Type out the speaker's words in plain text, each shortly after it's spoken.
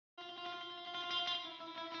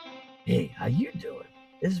Hey, how you doing?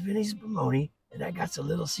 This is Vinny Spumoni, and I got a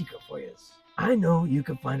little secret for you. I know you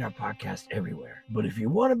can find our podcast everywhere, but if you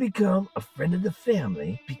want to become a friend of the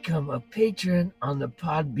family, become a patron on the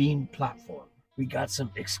Podbean platform. We got some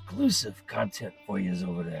exclusive content for you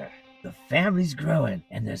over there. The family's growing,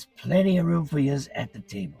 and there's plenty of room for you at the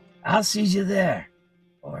table. I'll see you there,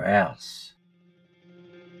 or else.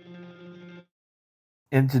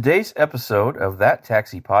 In today's episode of That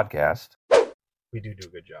Taxi Podcast, we do a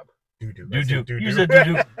good job. Do. You said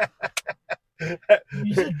do.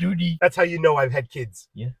 You said doody. That's how you know I've had kids.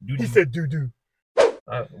 Yeah, doody. He said do.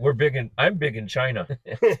 I'm big in China.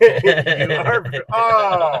 You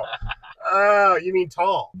are. Oh, you mean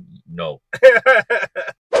tall? No.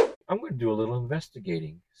 I'm going to do a little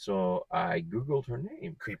investigating. So I Googled her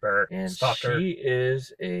name. Creeper. And Stalker. she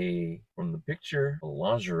is from the picture, a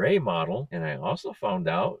lingerie model. And I also found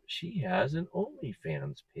out she has an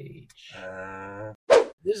OnlyFans page.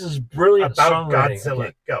 This is brilliant about songwriting. Godzilla.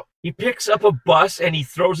 Okay. Go. He picks up a bus and he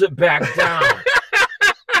throws it back down.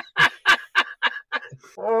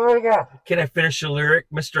 Oh my God. Can I finish the lyric,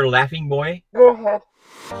 Mr. Laughing Boy? Go ahead.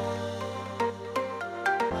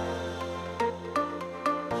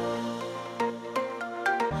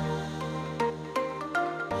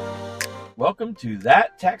 welcome to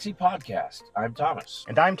That Taxi Podcast. I'm Thomas.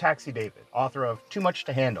 And I'm Taxi David, author of Too Much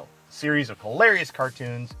to Handle, a series of hilarious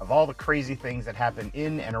cartoons of all the crazy things that happen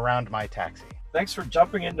in and around my taxi. Thanks for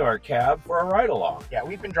jumping into our cab for a ride along. Yeah,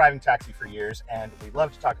 we've been driving taxi for years, and we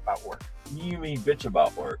love to talk about work. You mean bitch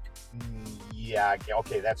about work. Yeah,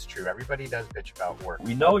 okay, that's true. Everybody does bitch about work.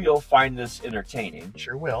 We know you'll find this entertaining.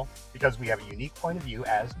 Sure will, because we have a unique point of view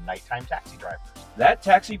as nighttime taxi drivers. That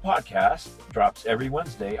Taxi Podcast drops every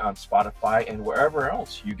Wednesday on Spotify and wherever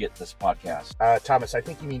else you get this podcast. Thomas, I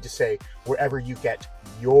think you mean to say wherever you get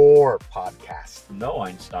your podcast. No,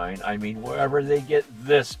 Einstein. I mean wherever they get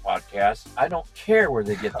this podcast. I don't care where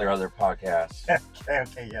they get their other podcasts.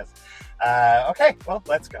 Okay, yes. Okay, well,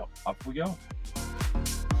 let's go. Up we go.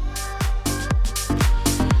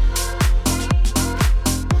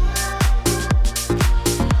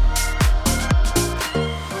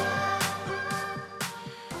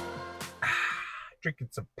 Drinking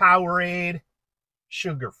some Powerade,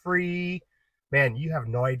 sugar-free. Man, you have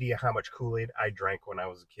no idea how much Kool-Aid I drank when I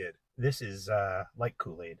was a kid. This is like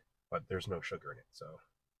Kool-Aid, but there's no sugar in it, so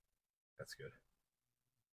that's good.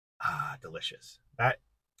 Delicious. That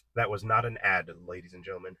was not an ad, ladies and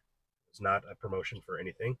gentlemen. It was not a promotion for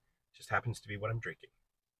anything. It just happens to be what I'm drinking.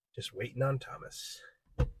 Just waiting on Thomas,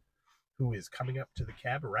 who is coming up to the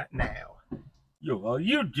cab right now. Yo, how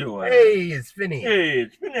you doing? Hey, it's Vinny. Hey,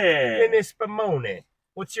 it's Vinny. Vinny Spumoni.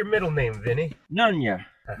 What's your middle name, Vinny? None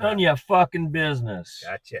of your fucking business.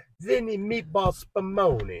 Gotcha. Vinny Meatball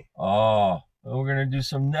Spumoni. Oh, we're going to do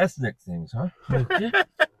some ethnic things, huh? Okay.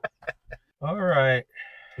 All right.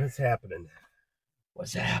 What's happening?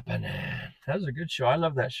 What's happening? That was a good show. I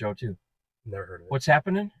love that show, too. Never heard of it. What's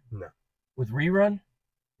happening? No. With Rerun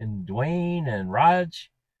and Dwayne and Raj?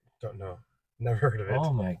 Don't know. Never heard of it.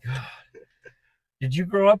 Oh, my God. Did you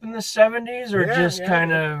grow up in the 70s or just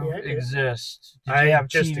kind of exist? Did you have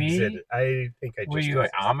just TV? Existed. I think I just Were you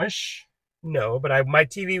existed. Amish? No, but my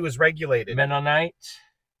TV was regulated. Mennonite?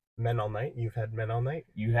 Men all night? You've had Men all night?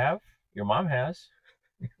 You have? Your mom has.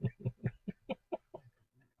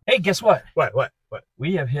 Hey, guess what? What?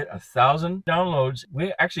 We have hit 1,000 downloads.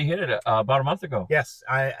 We actually hit it about a month ago. Yes,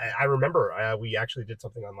 I remember. We actually did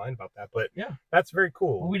something online about that, but Yeah. that's very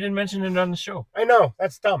cool. We didn't mention it on the show. I know,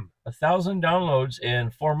 that's dumb. 1,000 downloads in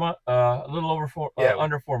 4 months, a little over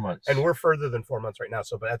under 4 months. And we're further than 4 months right now.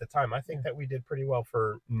 So, but at the time, I think that we did pretty well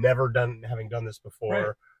for having done this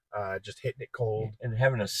before. Right. Just hitting it cold and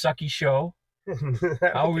having a sucky show. I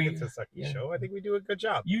don't think it's a sucky yeah. show. I think we do a good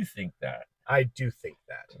job. You think that? I do think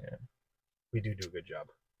that. Yeah. We do a good job.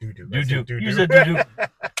 Do. You said do.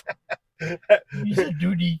 You said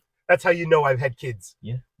doody. That's how you know I've had kids.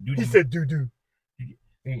 Yeah. He said do.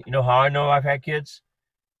 You know how I know I've had kids?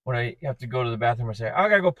 When I have to go to the bathroom, I say, I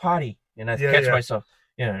gotta go potty. And I catch myself,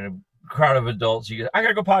 in a crowd of adults. You go, I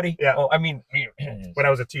gotta go potty. Yeah. Oh, I mean. When I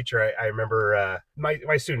was a teacher, I remember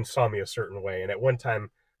my students saw me a certain way. And at one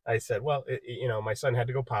time, I said, well, my son had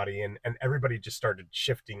to go potty, and everybody just started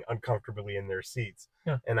shifting uncomfortably in their seats.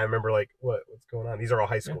 Yeah. And I remember like, what's going on? These are all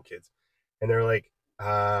high school kids. And they're like,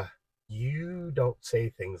 you don't say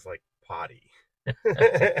things like potty.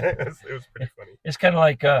 it was pretty funny. It's kind of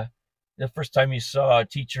like the first time you saw a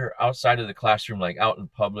teacher outside of the classroom, like out in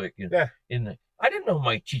public. I didn't know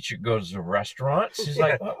my teacher goes to restaurants. She's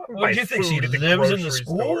like, what do you think? She lives in the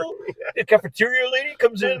school? The cafeteria lady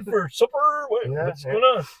comes in for supper? What's going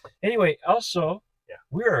on? Anyway, also,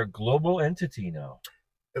 we're a global entity now.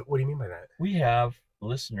 What do you mean by that? We have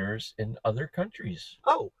listeners in other countries.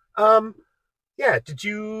 Oh, yeah. Did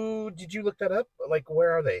you look that up? Like,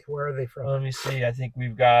 where are they? Where are they from? Let me see. I think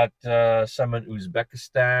we've got some in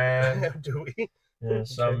Uzbekistan, Do we?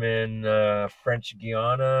 some in French I'm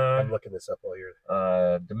Guiana, looking this up while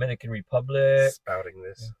you're Dominican Republic, spouting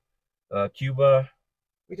this. Cuba.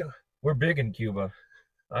 We don't. We're big in Cuba.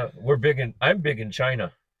 I'm big in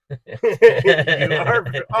China.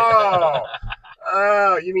 You are.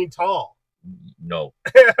 Oh, you mean tall? No,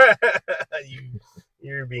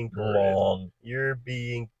 You're being perverted. long. You're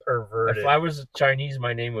being perverted. If I was Chinese,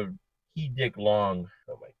 my name would He Dick Long.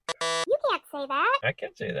 Oh my. You can't say that. I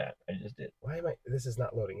can't say that. I just did. Why am I? This is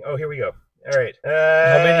not loading. Oh, here we go. All right.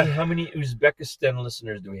 How many Uzbekistan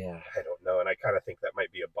listeners do we have? I don't know, and I kind of think that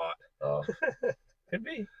might be a bot. Oh, could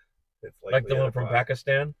be It's like the one from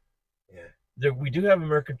Pakistan. Yeah. We do have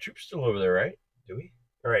American troops still over there, right? Do we?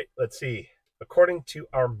 All right. Let's see. According to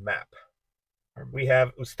our map, we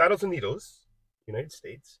have Estados Unidos, United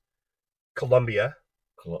States, Colombia.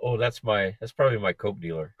 Oh, that's probably my Coke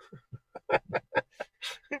dealer.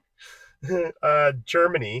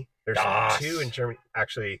 Germany. There's Das. 2 in Germany.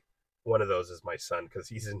 Actually, one of those is my son because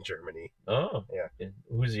he's in Germany. Oh, Yeah. And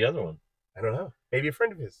who's the other one? I don't know. Maybe a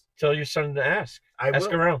friend of his. Tell your son to ask.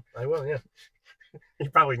 Ask around. I will. Yeah. He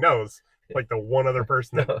probably knows. Like the one other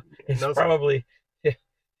person that No, it's knows. probably.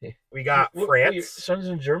 We got Your France. son's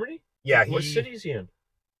in Germany? Yeah. What city is he in?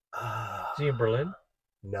 Is he in Berlin?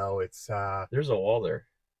 No, it's There's a wall there.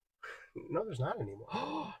 no, there's not anymore.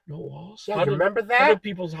 No walls. Yeah, How you did- remember How that? did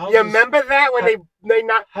people's houses? You remember that when they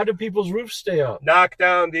How do people's roofs stay up? knock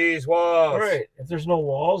down these walls? All right. If there's no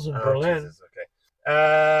walls in Oh, Berlin, Jesus,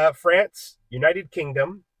 okay. France, United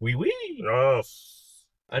Kingdom. wee wee. Oh,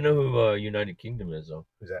 I know who United Kingdom is though.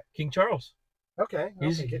 who's that? King Charles. Okay,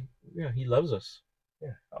 I'll take it. Yeah, he loves us.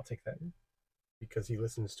 Yeah, I'll take that because he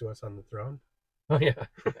listens to us on the throne. Oh yeah.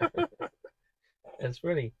 That's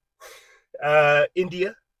funny.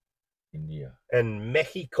 India India, and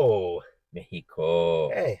Mexico. Mexico.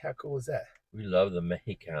 Hey, how cool is that? We love the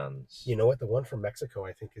Mexicans. You know what? The one from Mexico,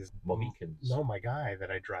 I think, is Mohicans. No, my guy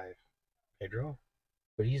that I drive, Pedro.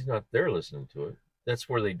 But he's not there listening to it. That's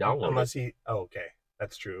where they download Unless it. he. Oh, okay,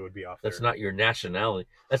 that's true. It would be off. That's there. not your nationality.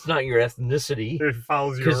 That's not your ethnicity. It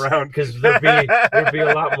follows you around Because there'd be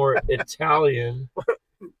a lot more Italian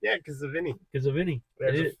Yeah, because of Vinny. because of Vinny.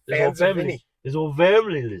 There's His fans whole of family. Vinny. His whole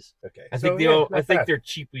family list. Okay, I so, think yeah, not I think bad. they're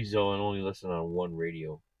cheapies though and only listen on one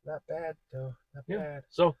radio. Not bad though. Not Yeah. bad.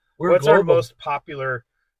 So we're What's our global. most popular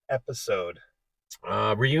episode?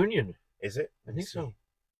 Reunion? Is it? I think so.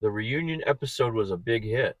 The reunion episode was a big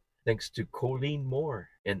hit thanks to Colleen Moore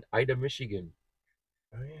in Ida, Michigan.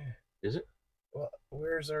 Oh yeah. Is it? Well,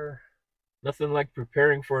 where's our? Nothing like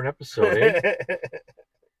preparing for an episode, eh?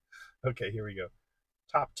 Okay, here we go.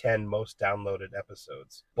 Top 10 most downloaded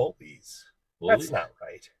episodes. Bullies. That's Bullies? not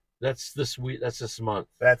right. That's this week. That's this month.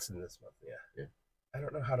 That's in this month. Yeah. Yeah. I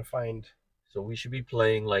don't know how to find. So we should be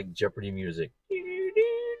playing like Jeopardy music.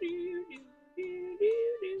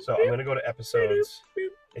 So I'm gonna go to episodes.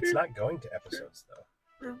 It's not going to episodes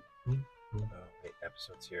though. Oh wait,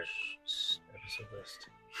 episodes here. Episode list.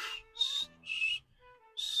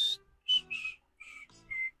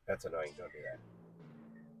 That's annoying. Don't do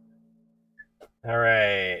that. All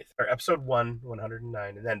right. Our episode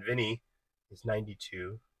 109, and then Vinny is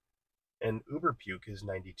 92, and Uber Puke is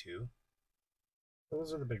 92.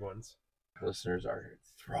 Those are the big ones. Listeners are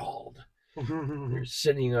enthralled. They're Or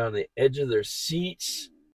sitting on the edge of their seats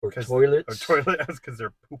or 'Cause- toilets. toilet because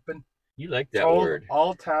they're pooping. You like that word?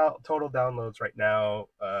 All total downloads right now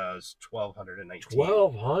is 1,219.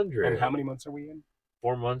 1,200. And how many months are we in?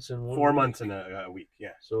 4 months and 1 4 week. months in a week.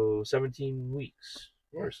 Yeah, So 17 weeks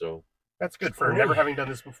Yeah. or so. that's good for Hey. never having done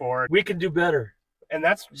this before. We can do better. And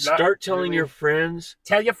that's not Start telling really- your friends.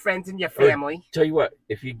 tell your friends and your Or- family. Tell you what,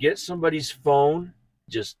 if you get somebody's phone,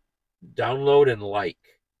 just download and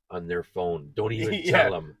like on their phone. Don't even Yeah.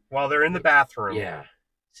 tell them. While they're in the bathroom. Yeah.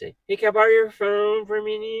 Say, hey, can I borrow your phone for a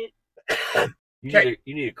minute? Okay.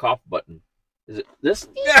 You need a cough button. Is it this?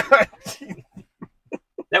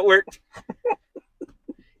 That worked.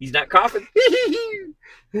 He's not coughing.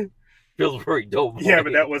 Feels very dope. Yeah,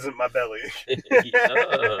 but that wasn't my belly.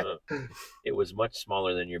 Yeah. It was much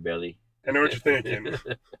smaller than your belly. I know what you're thinking.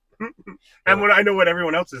 And what I know what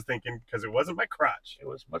everyone else is thinking because it wasn't my crotch. It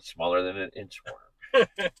was much smaller than an inchworm.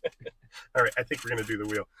 All right, I think we're going to do the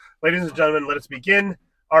wheel. Ladies and gentlemen, let us begin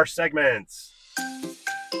our segments.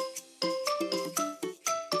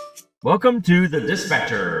 Welcome to the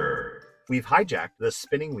Dispatcher. We've hijacked the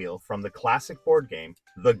spinning wheel from the classic board game,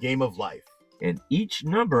 The Game of Life. And each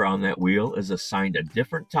number on that wheel is assigned a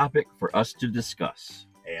different topic for us to discuss.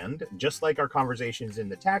 And just like our conversations in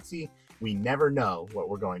the taxi, we never know what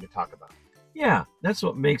we're going to talk about. Yeah, that's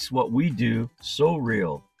what makes what we do so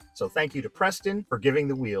real. So thank you to Preston for giving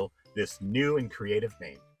the wheel this new and creative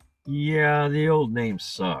name. Yeah, the old name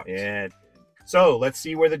sucked. Yeah. So let's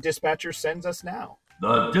see where the dispatcher sends us now.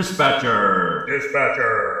 The Dispatcher.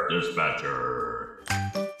 Dispatcher. Dispatcher.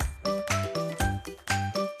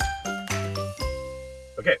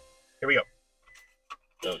 Okay, here we go.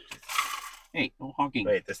 Oh, Hey, no honking.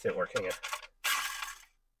 wait, this didn't work. Hang on.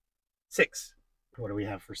 6. What do we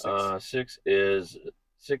have for 6?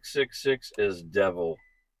 666 is devil.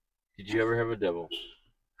 Did you ever have a devil?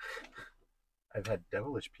 I've had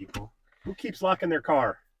devilish people. Who keeps locking their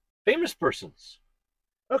car? Famous persons.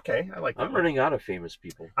 Okay, I like that. I'm one. running out of famous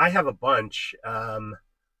people. I have a bunch.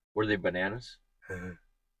 Were they bananas?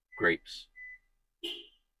 Grapes.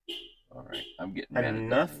 All right, I'm getting mad at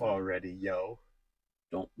enough that. already, yo.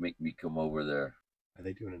 Don't make me come over there. Are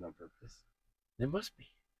they doing it on purpose? They must be.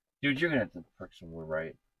 Dude, you're gonna have to park somewhere,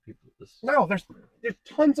 right? People, this. No, there's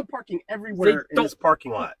tons of parking everywhere in don't- this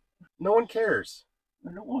parking lot. No one cares.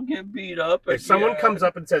 I don't want to get beat up. If someone comes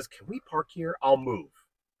up and says, "Can we park here?" I'll move.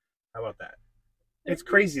 How about that? It's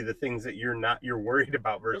crazy the things that you're worried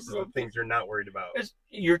about versus the things you're not worried about.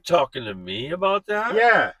 You're talking to me about that?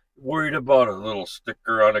 Yeah, Worried about a little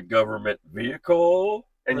sticker on a government vehicle?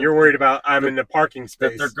 and you're worried about I'm in the parking That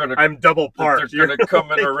space. they're gonna I'm double that parked. they're gonna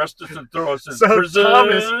come and arrest us and throw us in So,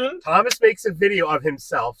 prison. Thomas makes a video of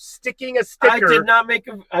himself sticking a sticker. I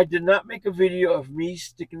did not make a video of me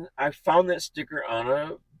sticking. I found that sticker on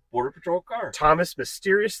a Border Patrol car Thomas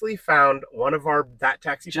mysteriously found one of our That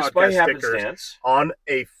Taxi just by podcast stickers happenstance. on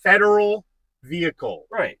a federal vehicle.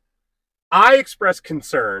 Right. I express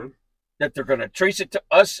concern That they're gonna trace it to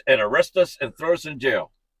us and arrest us and throw us in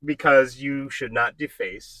jail. because you should not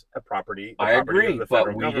deface a property. The I property agree, of the but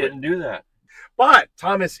federal we government. didn't do that. But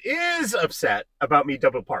Thomas is upset about me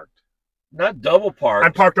double parked. Not double parked.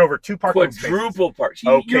 I'm parked over 2 parking spaces. quadruple parked.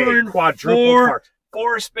 Okay, You're in quadruple parked.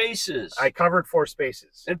 four spaces. I covered 4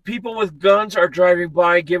 spaces. And people with guns are driving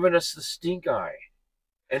by giving us the stink eye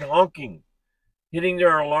and honking, hitting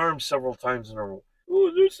their alarms several times in a row. Oh,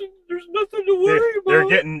 there's nothing to worry about.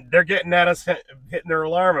 They're getting at us, hitting their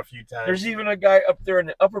alarm a few times. There's even a guy up there in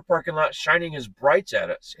the upper parking lot shining his brights at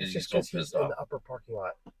us It's because he's just so because he's pissed in off. the upper parking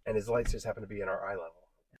lot, and his lights just happen to be in our eye level.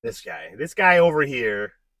 This guy over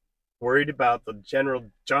here, worried about the general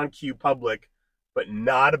John Q. public, but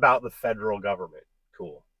not about the federal government.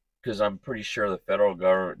 Cool. Because I'm pretty sure the federal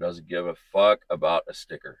government doesn't give a fuck about a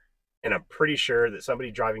sticker. And I'm pretty sure that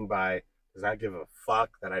somebody driving by does not give a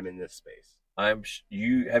fuck that I'm in this space. Have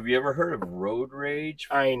you ever heard of road rage?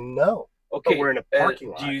 I know. Okay, But we're in a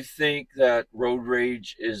parking lot. Do you think that road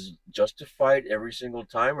rage is justified every single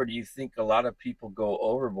time, or do you think a lot of people go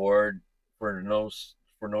overboard for no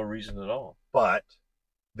reason at all? But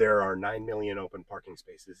there are 9 million open parking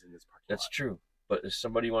spaces in this parking That's lot. true. But if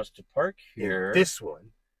somebody wants to park here, In this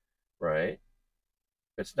one, right?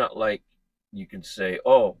 It's not like you can say,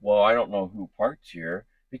 "Oh, well, I don't know who parked here,"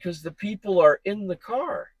 because the people are in the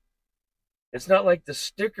car. It's not like the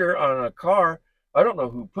sticker on a car. I don't know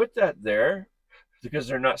who put that there because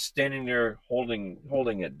they're not standing there holding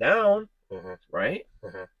it down, Mhm. right?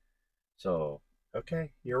 Mhm. So,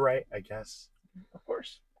 Okay, you're right, I guess. of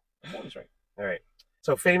course, I'm always right. All right.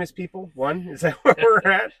 So famous people, 1, is that where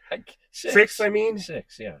we're at? 6, I mean?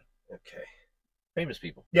 6, yeah. Okay. Famous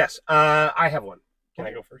people. Yes, I have one. Can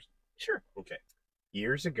I go first? Sure. Okay.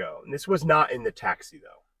 Years ago, and this was not in the taxi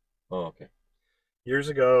though. Oh, okay. Years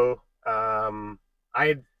ago, I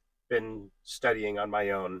had been studying on my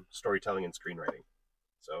own storytelling and screenwriting.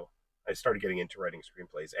 So I started getting into writing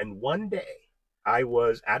screenplays. And one day I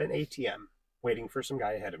was at an ATM waiting for some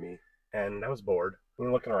guy ahead of me, and I was bored. We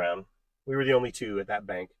were looking around. We were the only 2 at that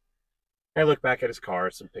bank. I looked back at his car,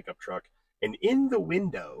 some pickup truck, and in the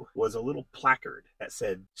window was a little placard that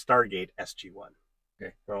said Stargate SG-1.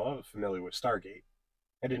 Okay. Well, I was familiar with Stargate.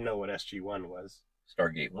 I didn't know what SG-1 was.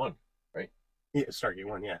 Stargate 1, right? Yeah, Stargate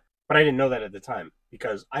 1, yeah. But I didn't know that at the time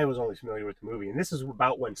because I was only familiar with the movie. And this is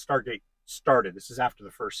about when Stargate started. This is after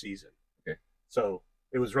the first season. Okay. So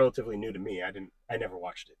it was relatively new to me. I never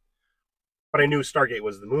watched it. But I knew Stargate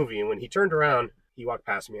was the movie. And when he turned around, he walked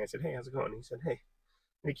past me. I said, "Hey, how's it going?" And he said, "Hey."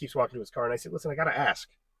 And he keeps walking to his car. And I said, "Listen, I got to ask.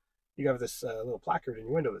 You have this little placard in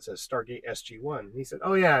your window that says Stargate SG-1. And he said,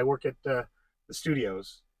 "Oh, yeah, I work at the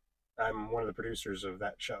studios. I'm one of the producers of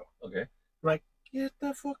that show." Okay. I'm like, "Get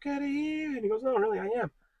the fuck out of here." And he goes, "No, really, I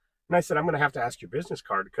am." And I said, "I'm going to have to ask your business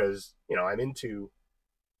card because, I'm into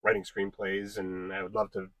writing screenplays and I would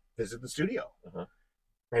love to visit the studio." Uh-huh.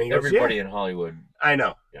 And he goes, Everybody "Yeah." in Hollywood. I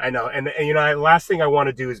know. And last thing I want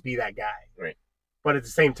to do is be that guy. Right. But at the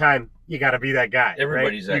same time, you got to be that guy.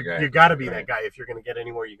 Everybody's right? that guy. You got to be Right. that guy if you're going to get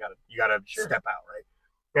anywhere. You got to Sure. step out, right?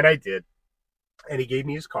 And I did. And he gave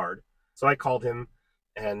me his card, so I called him,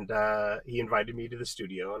 and he invited me to the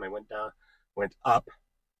studio, and I went up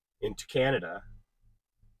into Canada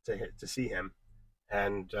to see him,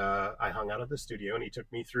 and I hung out at the studio, and he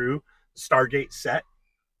took me through the Stargate set.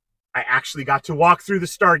 I actually got to walk through the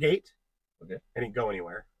Stargate. Okay. I didn't go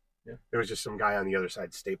anywhere. Yeah. There was just some guy on the other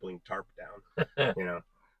side stapling tarp down,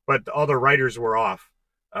 But all the writers were off,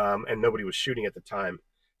 and nobody was shooting at the time.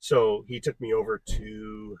 So he took me over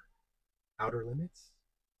to Outer Limits.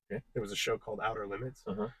 Okay. There was a show called Outer Limits.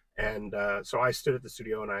 Uh-huh. And so I stood at the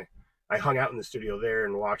studio, and I hung out in the studio there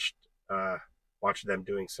and watched them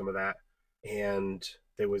doing some of that. And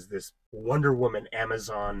there was this Wonder Woman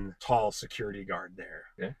Amazon tall security guard there.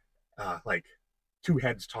 Okay. Like 2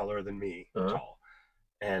 heads taller than me, tall.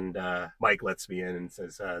 And Mike lets me in and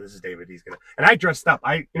says, "This is David. He's gonna." And I dressed up.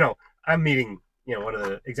 I'm meeting one of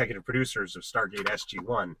the executive producers of Stargate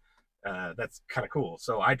SG-1. That's kind of cool.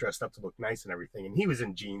 So I dressed up to look nice and everything. And he was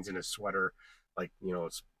in jeans and a sweater, like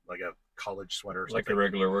it's like a college sweater, or Like something. a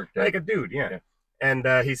regular work day. Like a dude, yeah. And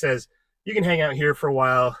he says, "You can hang out here for a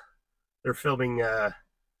while. They're filming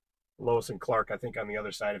Lois and Clark, I think, on the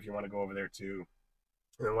other side if you want to go over there too."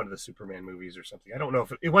 In one of the Superman movies or something. I don't know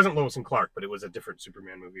if it wasn't Lois and Clark, but it was a different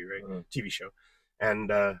Superman movie, right? Uh-huh. TV show.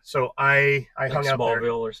 And so I Like hung out there.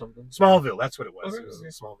 Smallville or something. Smallville, that's what it was. Okay, It was okay.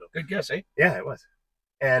 Smallville. Good guess, eh? Yeah, it was.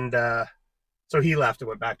 And so he left and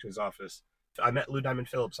went back to his office. I met Lou Diamond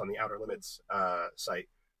Phillips on the Outer Limits site.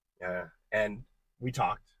 And we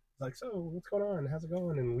talked. Like, so what's going on? How's it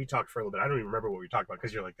going? And we talked for a little bit. I don't even remember what we talked about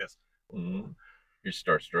because you're like this. Mm-hmm. You're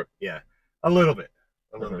starstruck. Yeah, a little bit.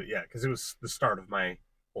 Uh-huh. Bit, yeah, because it was the start of my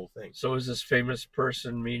whole thing. So is this famous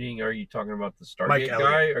person meeting? Are you talking about the Stargate Mike guy?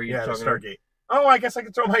 Elliott. Are you Yeah, the talking Stargate. Oh, I guess I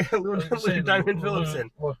could throw my Lou Say, Diamond Phillips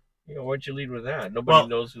in. Well, why'd you lead with that? Nobody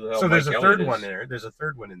knows who the hell. So there's Mike a third Elliott one is. there. There's a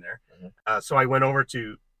third one in there. Uh-huh. So I went over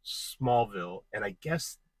to Smallville, and I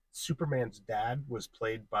guess Superman's dad was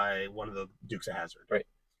played by one of the Dukes of Hazzard. Right.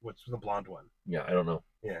 What's the blonde one? Yeah, I don't know.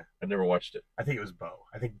 Yeah. I never watched it. I think it was Bo.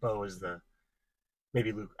 I think Bo is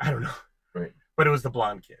maybe Luke. I don't know. Right. But it was the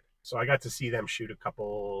blonde kid. So I got to see them shoot a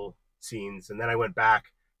couple scenes, and then I went back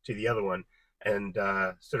to the other one and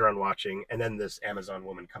stood around watching. And then this Amazon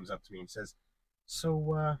woman comes up to me and says, "So,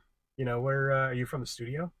 where are you from the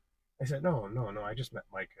studio?" I said, No. I just met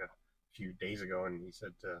Mike a few days ago, and he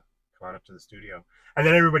said to come on up to the studio. And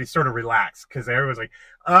then everybody sort of relaxed because everyone was like,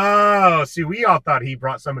 "Oh, see, we all thought he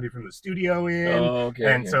brought somebody from the studio in." Oh,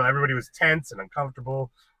 okay. And so everybody was tense and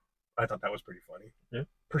uncomfortable. I thought that was pretty funny. Yeah.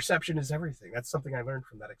 Perception is everything. That's something I learned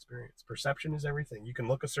from that experience. Perception is everything. You can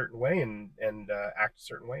look a certain way and act a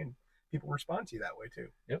certain way, and people respond to you that way too.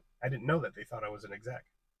 Yep. I didn't know that they thought I was an exec,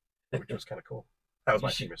 which was kind of cool. That was my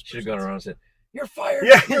should famous. have gone around and said, "You're fired.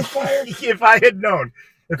 Yeah, You're fired. If I had known,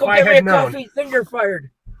 Go get me a coffee. Then you're fired."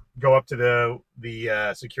 Go up to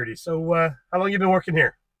the security. So, how long you been working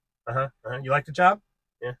here? You like the job?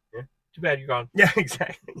 Yeah. Too bad you're gone. Yeah,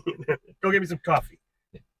 exactly. Go get me some coffee.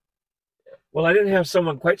 Well, I didn't have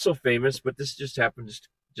someone quite so famous, but this just happened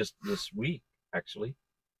just this week, actually.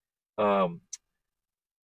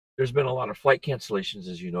 There's been a lot of flight cancellations,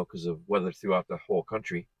 as you know, because of weather throughout the whole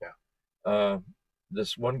country. Yeah.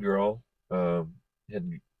 This one girl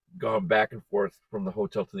had gone back and forth from the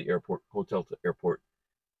hotel to airport.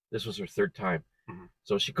 This was her third time. Mm-hmm.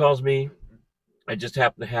 So she calls me. I just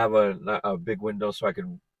happened to have a big window so I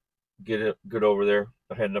could get over there.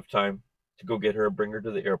 I had enough time to go get her, bring her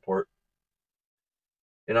to the airport.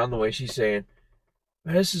 And on the way, she's saying,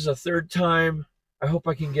 "This is a third time. I hope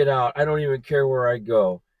I can get out. I don't even care where I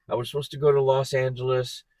go. I was supposed to go to Los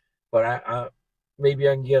Angeles, but I maybe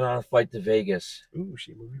I can get on a flight to Vegas." Ooh, is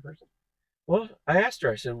she a movie person? Well, I asked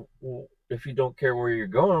her. I said, "Well, if you don't care where you're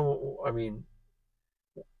going, I mean,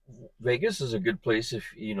 Vegas is a good place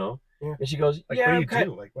if you know." Yeah. And she goes, Like, "Yeah, what do you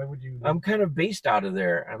do? Like, why would you? I'm kind of based out of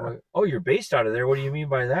there." I'm like, "Oh, you're based out of there? What do you mean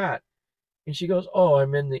by that?" And she goes, "Oh,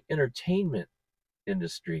 I'm in the entertainment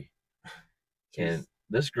industry." And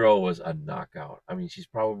this girl was a knockout. I mean, she's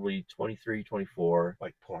probably 23, 24.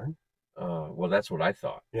 Like porn? Well, that's what I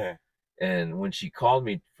thought. Yeah. And when she called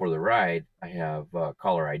me for the ride, I have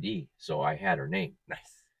caller ID, so I had her name.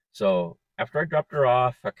 Nice. So after I dropped her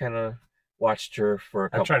off, I kind of watched her for a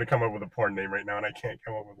couple. I'm trying to come up with a porn name right now, and I can't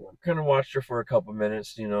come up with one. Kind of watched her for a couple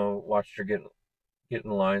minutes, watched her get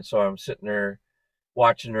in line. So I'm sitting there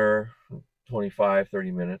watching her 25,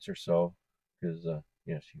 30 minutes or so because,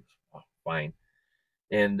 she was fine.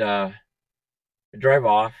 And I drive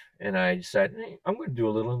off, and I decided, hey, I'm going to do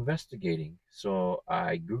a little investigating. So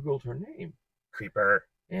I Googled her name. Creeper.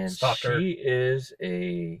 And Stalker. she is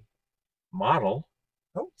a model.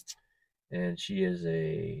 Oh. And she is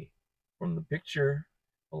from the picture,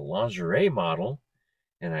 a lingerie model.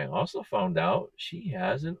 And I also found out she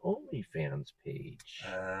has an OnlyFans page.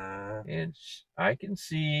 And I can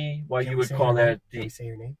see why you would call that Can we say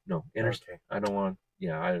your name? no, Okay. I don't want,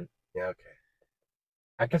 Yeah, okay.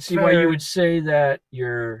 I can That's see why you fair. would say that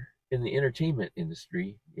you're in the entertainment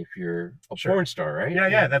industry if you're a Sure. porn star, right?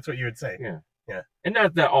 Yeah, that's what you would say. Yeah. Yeah. And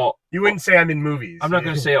not that all, You wouldn't say I'm in movies. I'm not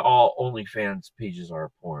going to say all OnlyFans pages are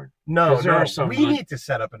porn. No, 'cause there are some we good- need to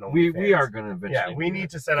set up an OnlyFans. We are going to eventually. Yeah, we do need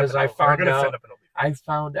that. to set up. Because I found we're gonna out set up an OnlyFans. I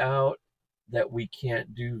found out that we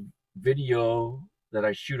can't do video that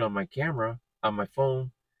I shoot on my camera on my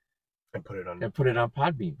phone and put it on.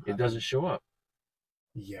 Podbean. It doesn't show up.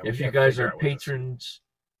 Yeah. If we you gotta guys figure are out what this- patrons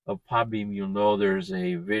of Podbeam, you'll know there's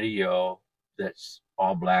a video that's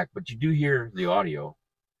all black, but you do hear the audio.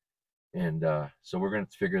 And so we're going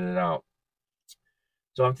to figure that out.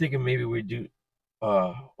 So I'm thinking maybe we do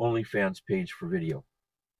OnlyFans page for video.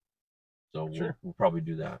 So Sure. we'll probably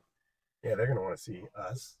do that. Yeah, they're gonna want to see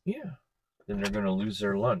us. Yeah. Then they're going to lose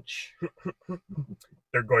their lunch.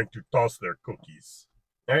 They're going to toss their cookies.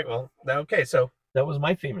 All right. Well, okay. So That was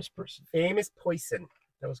my famous person. famous poison.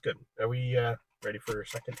 That was good. Are we ready for a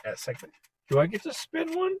second segment? Do I get to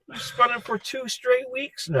spin one? I've spun it for 2 straight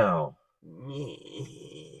weeks now.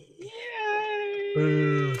 Yay!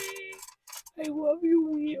 Boo. I love you,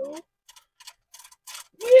 Wheel.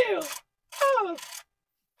 Wheel of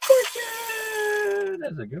Fortune!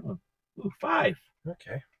 That's a good one. Ooh, 5.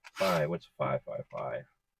 Okay. 5. What's 5? 5, 5.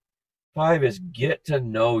 5 is get to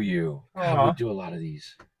know you. God, Aw. we do a lot of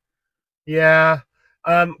these. Yeah.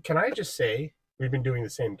 Can I just say we've been doing the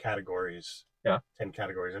same categories? Yeah. 10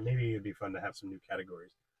 categories, and maybe it'd be fun to have some new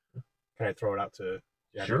categories. Can I throw it out to?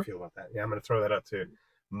 Yeah, how do Sure. you feel about that? Yeah, I'm gonna throw that out to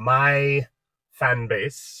my fan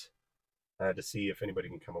base to see if anybody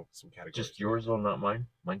can come up with some categories. Just yours, though, not mine.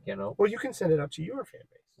 Mine can't help. Well, you can send it out to your fan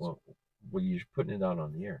base. Well, you're putting it out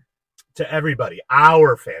on the air. To everybody,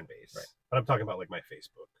 our fan base. Right. But I'm talking about like my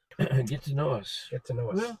Facebook. Get to know us. Get to know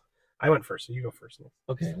us. Well- I went first, so you go first. Nick.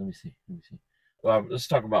 Okay, let me see. Well, let's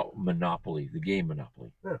talk about Monopoly, the game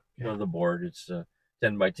Monopoly. Yeah. You know, the board, it's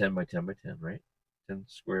 10 by 10 by 10 by 10, right? 10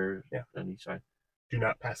 squares Yeah. on each side. Do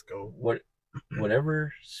not pass go.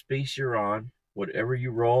 Whatever space you're on, whatever you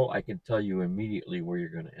roll, I can tell you immediately where you're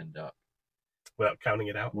going to end up. Without counting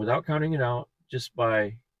it out. Without counting it out, just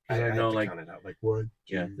by, because I have know, to like, count it out. Like 1,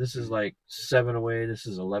 2, yeah, this is like 7 away, this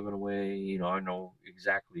is 11 away. You know, I know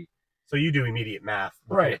exactly. So you do immediate math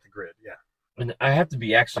looking Right. at the grid. Yeah. And I have to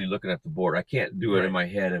be actually looking at the board. I can't do it Right. in my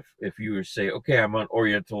head. If you were to say, okay, I'm on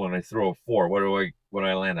Oriental and I throw a 4, what do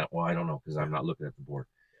I land at? Well, I don't know because I'm not looking at the board.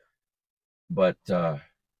 But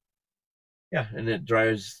yeah, and it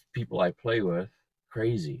drives people I play with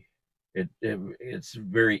crazy. It's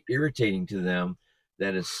very irritating to them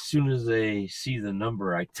that as soon as they see the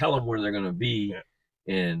number, I tell them where they're going to be, Yeah.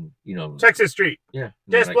 and you know, Texas Street. yeah. and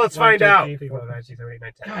Just they're like, let's 1, find 2, out. 3, 4, 5, 6.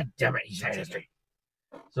 God damn it, he's Texas Texas Street.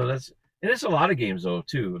 So and it's a lot of games though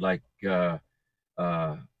too. Like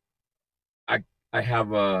I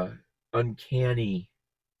have a uncanny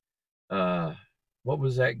what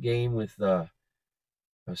was that game with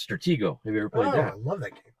Stratego? Have you ever played Oh, that? I love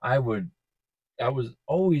that game. I was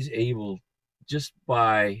always able, just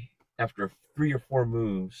by after 3 or 4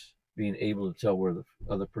 moves, being able to tell where the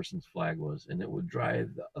other person's flag was, and it would drive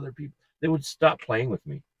the other people. They would stop playing with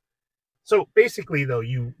me. So basically, though,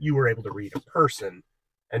 you were able to read a person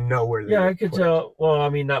and know where they Yeah, would I could put it. tell. Well, I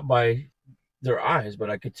mean, not by their eyes, but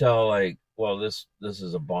I could tell, like, well, this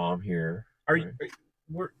is a bomb here. Are right?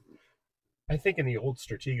 you? I think in the old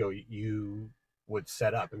Stratego, you would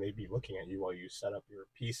set up, and they'd be looking at you while you set up your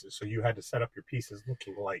pieces. So you had to set up your pieces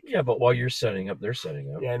looking like. Yeah, but while you're setting up, they're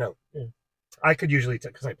setting up. Yeah, I know. Yeah. I could usually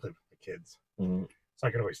tell because I played with the kids, Mhm. so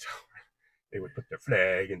I could always tell. They would put their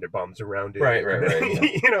flag and their bombs around it. Right, right, yeah.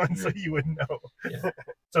 You know, and so you would know. Yeah.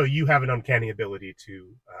 So you have an uncanny ability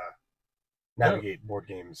to navigate board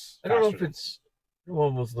games. I don't know faster if than- it's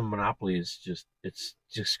well with the Monopoly. It's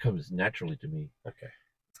just comes naturally to me. Okay.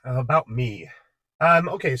 About me.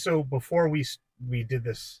 Okay, so before we did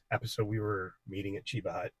this episode, we were meeting at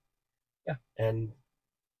Chiba Hut. Yeah. And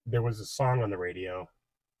there was a song on the radio.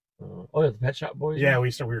 Oh, yeah, the Pet Shop Boys. Yeah,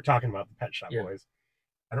 we were talking about the Pet Shop Yeah. Boys.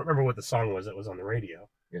 I don't remember what the song was that was on the radio.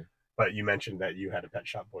 Yeah. But you mentioned that you had a Pet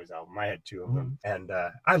Shop Boys album. I had 2 of them, and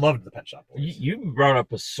I loved the Pet Shop Boys. You brought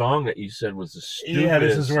up a song that you said was the stupidest. Yeah,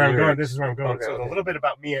 this is where I'm going. lyrics. This is where I'm going. Okay, So okay. a little bit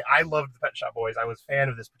about me. I loved the Pet Shop Boys. I was a fan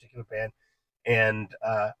of this particular band, and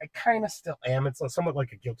I kind of still am. It's somewhat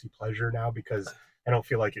like a guilty pleasure now because I don't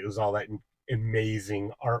feel like it was all that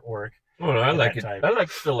amazing artwork. Well, I at like that it. time. I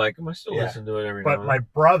still like them. I still Yeah. listen to it every now But and my then.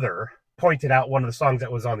 brother pointed out one of the songs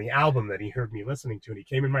that was on the album that he heard me listening to, and he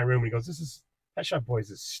came in my room and he goes, Pet Shop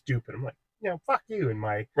Boys is stupid. I'm like, fuck you in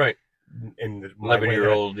my Right. my way that-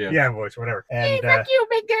 11-year-old, yeah. voice, whatever. And Hey, fuck you,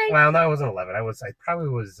 big guy. well, no, I wasn't 11. I probably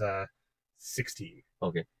was 16.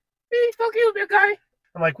 Okay. Hey, fuck you, big guy.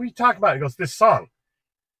 I'm like, what are you talking about? He goes, this song.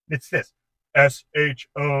 It's this.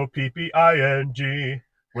 SHOPPING.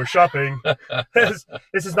 We're shopping. This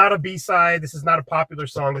is not a B-side. This is not a popular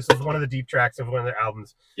song. This is one of the deep tracks of one of their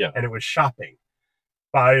albums. Yeah. And it was shopping.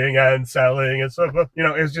 Buying and selling and stuff.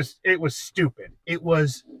 It was stupid. It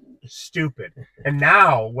was stupid. And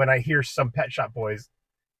now when I hear some Pet Shop Boys,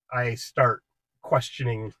 I start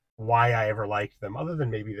questioning why I ever liked them, other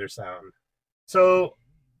than maybe their sound. So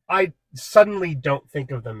I suddenly don't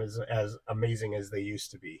think of them as amazing as they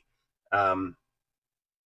used to be.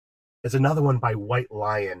 There's another one by White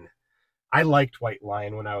Lion. I liked White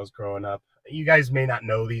Lion when I was growing up. You guys may not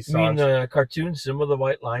know these You mean songs. the cartoon Simba the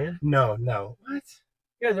White Lion? No. What?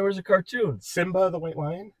 Yeah, there was a cartoon. Simba the White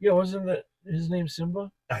Lion? Yeah, wasn't that his name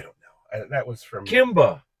Simba? I don't know. That was from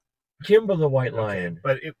Kimba the White Okay, Lion.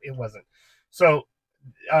 but it wasn't. So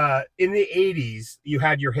in the 80s, you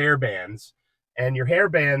had your hair bands, and your hair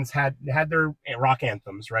bands had their rock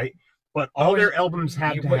anthems, right? But all their albums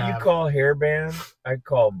had to what have. you call hair band, I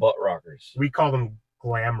call butt rockers. We call them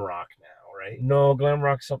glam rock now, right? No, glam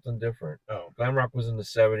rock's something different. Oh, Glam rock was in the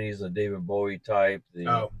 70s, the David Bowie type. was it?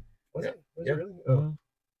 Was Yeah. it really? Mhm. Oh.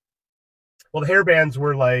 Well, the hair bands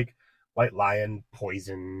were like White Lion,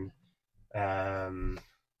 Poison,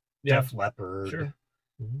 Def Leppard, Sure.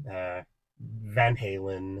 Mhm. Van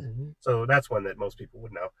Halen. Mhm. So that's one that most people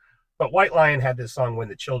would know. But White Lion had this song "When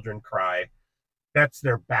the Children Cry." That's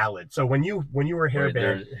their ballad. So when you were a hair Right,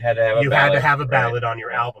 band, there had to have a you had to ballad, have a right. ballad on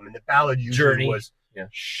your album, and the ballad usually Journey. was Yeah.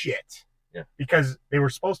 shit. Yeah. Because they were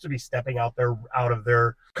supposed to be stepping out of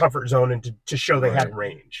their comfort zone and to show they had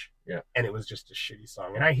Right. range. Yeah. And it was just a shitty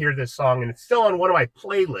song. And I hear this song, and it's still on one of my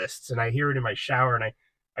playlists, and I hear it in my shower, and I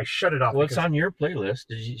shut it off. Well, it's because on your playlist.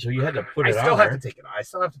 So you had to put I it still on have there. to take it off. I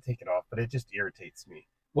still have to take it off, but it just irritates me.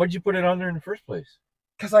 Why'd you put it on there in the first place?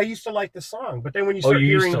 Because I used to like the song, but then when you Oh, start you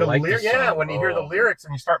used hearing to the like the lyrics, song. when you hear the Oh. lyrics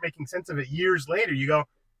and you start making sense of it years later, you go,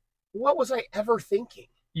 "What was I ever thinking?"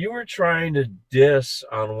 You were trying to diss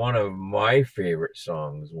on one of my favorite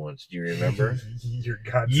songs once. Do you remember? Your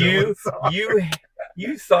Godzilla song.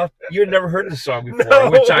 you thought you had never heard the song before,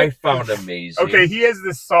 No. which I found amazing. Okay, he has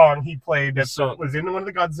this song he played The that song. was in one of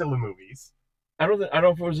the Godzilla movies. I don't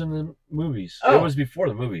know if it was in the movies. Oh. It was before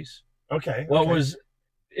the movies. Okay. Well, okay. it was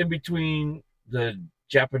in between the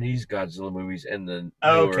Japanese Godzilla movies and the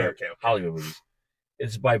Oh, newer okay. Hollywood movies.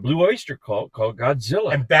 It's by Blue Oyster Cult called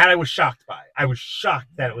Godzilla. And that I was shocked by. I was shocked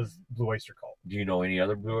that it was Blue Oyster Cult. Do you know any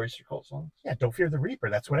other Blue Oyster Cult songs? Yeah, Don't Fear the Reaper.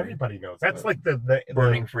 That's what Right. everybody knows. That's Right. like the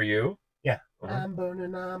Burning for You. Yeah. Uh-huh. I'm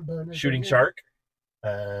burning. Shooting Shark.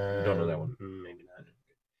 Don't know that one. Maybe not.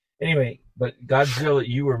 Anyway, but Godzilla,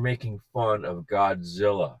 you were making fun of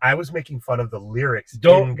Godzilla. I was making fun of the lyrics.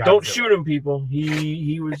 Don't in Godzilla. shoot him, people.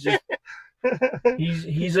 He was just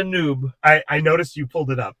he's a noob. I noticed you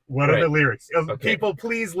pulled it up. What are Right. the lyrics? Okay. People,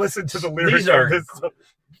 please listen to the lyrics. These are of this song.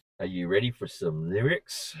 Are you ready for some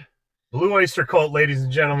lyrics? Blue Oyster Cult, ladies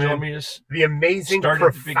and Do you want gentlemen. me to s- The amazing, Start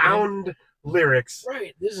at the beginning? profound lyrics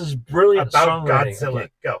Right, this is brilliant about songwriting. Godzilla.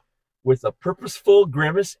 Okay. Go. With a purposeful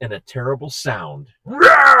grimace and a terrible sound.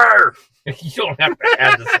 Roar! You don't have to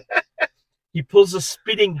add this. He pulls the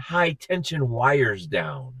spitting high tension wires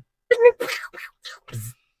down.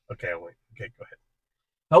 Okay, I'll wait. Okay, go ahead.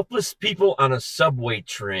 Helpless people on a subway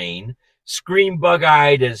train scream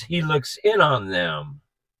bug-eyed as he looks in on them.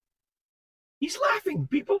 He's laughing,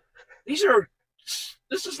 people.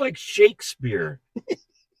 This is like Shakespeare.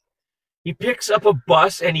 He picks up a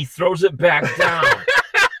bus and he throws it back down.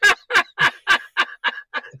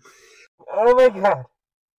 Oh my god.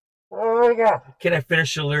 Oh my god. Can I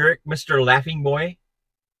finish the lyric, Mr. Laughing Boy?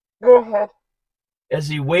 Go ahead. As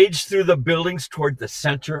he wades through the buildings toward the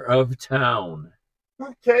center of town.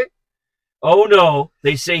 Okay. Oh no,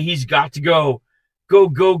 they say he's got to go. Go,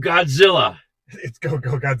 go, Godzilla. It's Go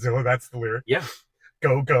Go Godzilla. That's the lyric. Yeah.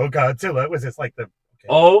 Go Go Godzilla. Was this like the? Okay.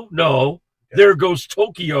 Oh no, there goes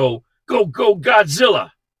Tokyo. Go, go,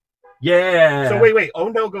 Godzilla. Yeah. So wait. Oh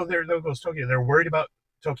no, there goes Tokyo. They're worried about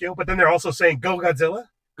Tokyo, but then they're also saying Go Godzilla.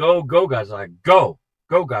 Go, go, Godzilla. Go,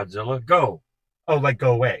 go, Godzilla. Go. Oh, like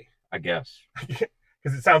go away. I guess.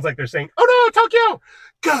 Because it sounds like they're saying, "Oh no, Tokyo,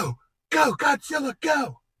 go, go, Godzilla,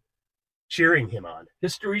 go," cheering him on.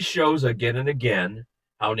 History shows again and again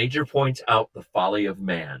how nature points out the folly of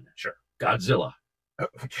man. Sure. Godzilla.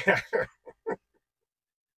 Okay.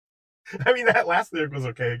 I mean, that last lyric was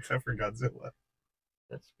okay, except for Godzilla.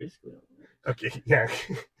 That's basically all. Okay, yeah,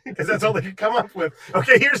 because that's all they could come up with.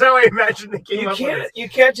 Okay, here's how I imagine they came up with it. You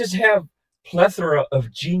can't just have plethora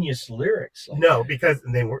of genius lyrics. Like No, that.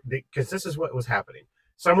 because this is what was happening.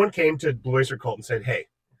 Someone came to Blue Oyster Cult and said, "Hey,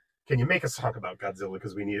 can you make a song about Godzilla?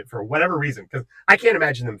 Because we need it for whatever reason. Because I can't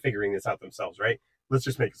imagine them figuring this out themselves, right? Let's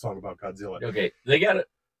just make a song about Godzilla." Okay, they got it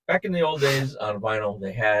back in the old days on vinyl.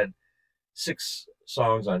 They had 6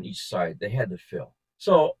 songs on each side. They had to fill.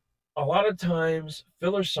 So a lot of times,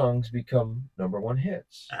 filler songs become #1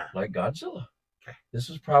 hits, like Godzilla. Okay. This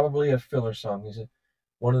was probably a filler song. He said,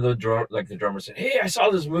 one of the drummer said, "Hey, I saw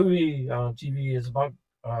this movie on TV. It's about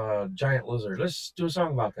giant lizard. Let's do a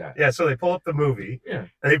song about that." Yeah, so they pull up the movie. Yeah.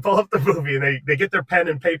 And they pull up the movie and they get their pen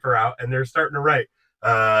and paper out and they're starting to write.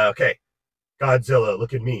 Okay, Godzilla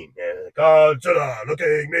looking mean. Godzilla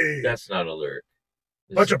looking mean. That's not a lyric.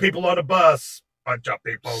 Bunch of people on a bus. Bunch of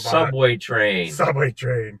people on a Subway train. subway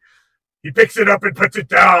train. He picks it up and puts it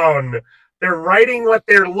down. They're writing what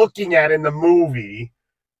they're looking at in the movie.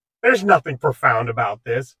 There's nothing profound about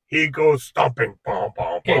this. He goes stomping, pom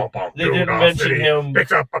pom Okay, pom pom. they didn't mention him.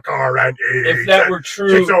 Picks up a car and eats. If that and were true,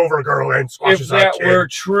 kicks over a girl and if squashes a that kid. were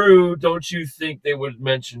true, don't you think they would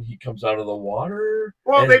mention he comes out of the water?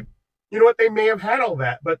 Well, And- you know what? They may have had all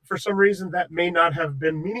that, but for some reason that may not have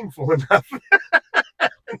been meaningful enough,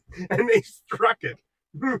 and they struck it.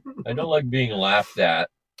 I don't like being laughed at,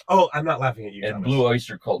 Oh, I'm not laughing at you. and Thomas. Blue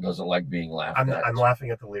Oyster Cult doesn't like being laughed I'm at. laughing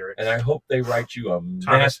at the lyrics. And I hope they write you a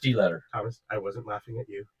nasty letter. Thomas, I wasn't laughing at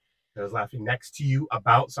you. I was laughing next to you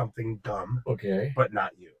about something dumb, Okay. but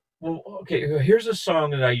not you. Well, okay. Here's a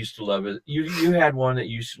song that I used to love. You had one that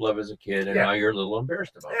you used to love as a kid, and Yeah. now you're a little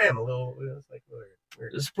embarrassed about I it. am a little. It's like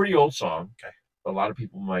weird. It's a pretty old song. Okay. A lot of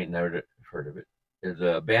people might never have heard of it.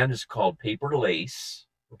 The band is called Paper Lace,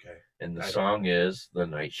 Okay. and the I don't song is "The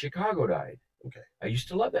Night Chicago Died." Okay. I used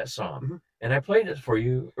to love that song, Mhm. and I played it for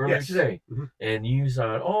you earlier Yes. today, Mhm. and you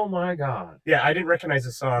thought, "Oh my God!" Yeah, I didn't recognize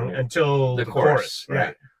the song Yeah. until The the chorus, chorus.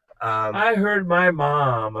 right. Yeah. I heard my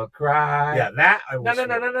mama cry. Yeah, that I No, was. no,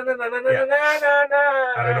 no, no, no, no, no, no, Yeah. no, no,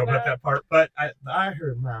 no. I don't know about that part, but I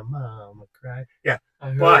heard my mama cry. Yeah. I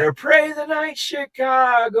heard But- her pray the night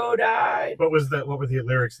Chicago died. What were the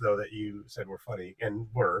lyrics though that you said were funny and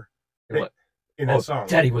were And what? in that Oh, song?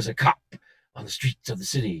 Daddy was a cop on the streets of the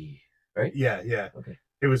city. Right? Yeah, yeah. Okay.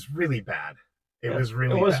 It was really bad. It Yeah, was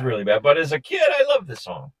really. It was bad. really bad. But as a kid, I loved this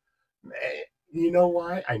song. You know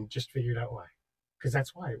why? I just figured out why. Because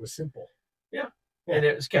that's why it was simple. Yeah. And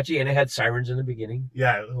it was catchy, and it had sirens in the beginning.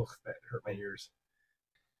 Yeah, that hurt my ears.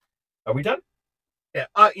 Are we done? Yeah,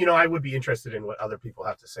 I would be interested in what other people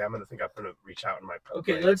have to say. I'm gonna reach out in my.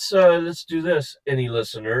 Okay, let's do this. Any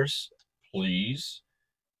listeners, please.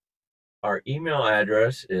 Our email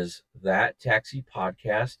address is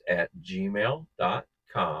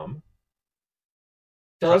thattaxipodcast@gmail.com.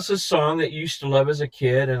 Tell us a song that you used to love as a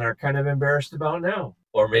kid and are kind of embarrassed about now.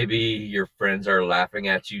 Or maybe your friends are laughing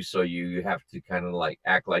at you, so you have to kind of like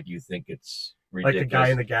act like you think it's Like ridiculous. the guy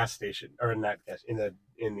in the gas station, or in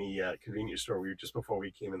the convenience store. Just before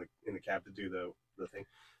we came in the cab to do the thing,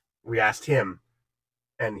 we asked him,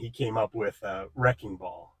 and he came up with Wrecking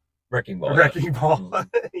Ball. Wrecking Ball. Wrecking Ball.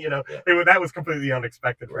 Mhm. Yeah. That was completely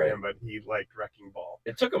unexpected for Right. him, but he liked Wrecking Ball.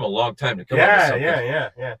 It took him a long time to come up with Yeah,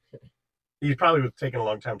 something. yeah. He probably was taking a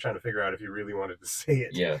long time trying to figure out if he really wanted to say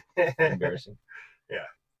it. Yeah, embarrassing.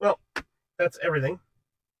 Well, that's everything.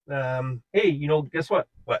 Hey, guess what?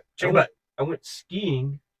 What? Chicken butt. I went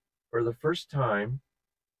skiing for the first time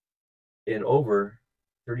in over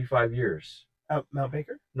 35 years. Mount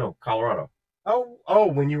Baker? No, Colorado. Oh,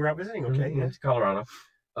 when you were out visiting. Okay. Mhm, it's Colorado.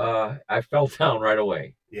 I fell down right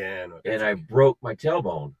away, Yeah. No, and I broke my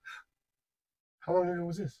tailbone. How long ago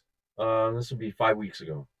was this? This would be 5 weeks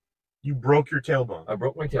ago. You broke your tailbone. I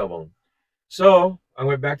broke my tailbone. So I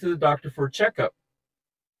went back to the doctor for a checkup.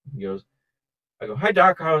 He goes, I go, "Hi,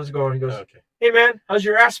 doc, how's it going?" He goes, Okay. "Hey, man, how's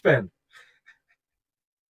your ass been?"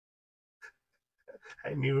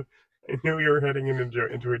 I knew you were heading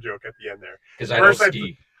into a joke at the end there. Because I don't First I-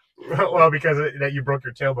 ski. Well, because that you broke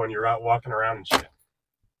your tailbone, you're out walking around and shit.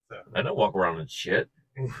 So. I don't walk around in shit.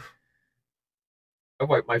 I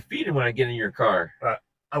wipe my feet when I get in your car.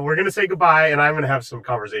 We're gonna say goodbye, and I'm gonna have some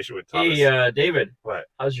conversation with Thomas. Hey, David. What?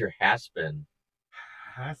 How's your has been?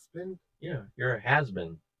 Has been? Yeah, you're a has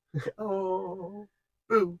been. Oh,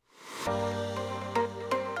 boo.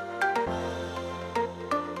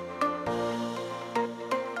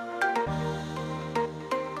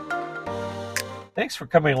 Thanks for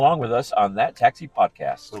coming along with us on That Taxi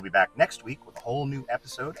Podcast. We'll be back next week with a whole new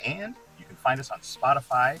episode, and you can find us on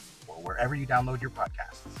Spotify or wherever you download your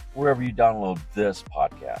podcasts. wherever you download this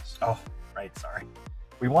podcast. Oh, right, sorry.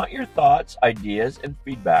 We want your thoughts, ideas, and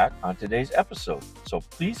feedback on today's episode. So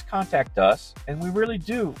please contact us, and we really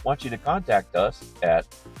do want you to contact us at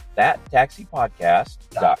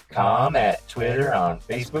thattaxipodcast.com, at Twitter, on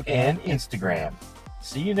Facebook, and Instagram.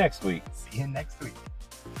 See you next week. See you next week.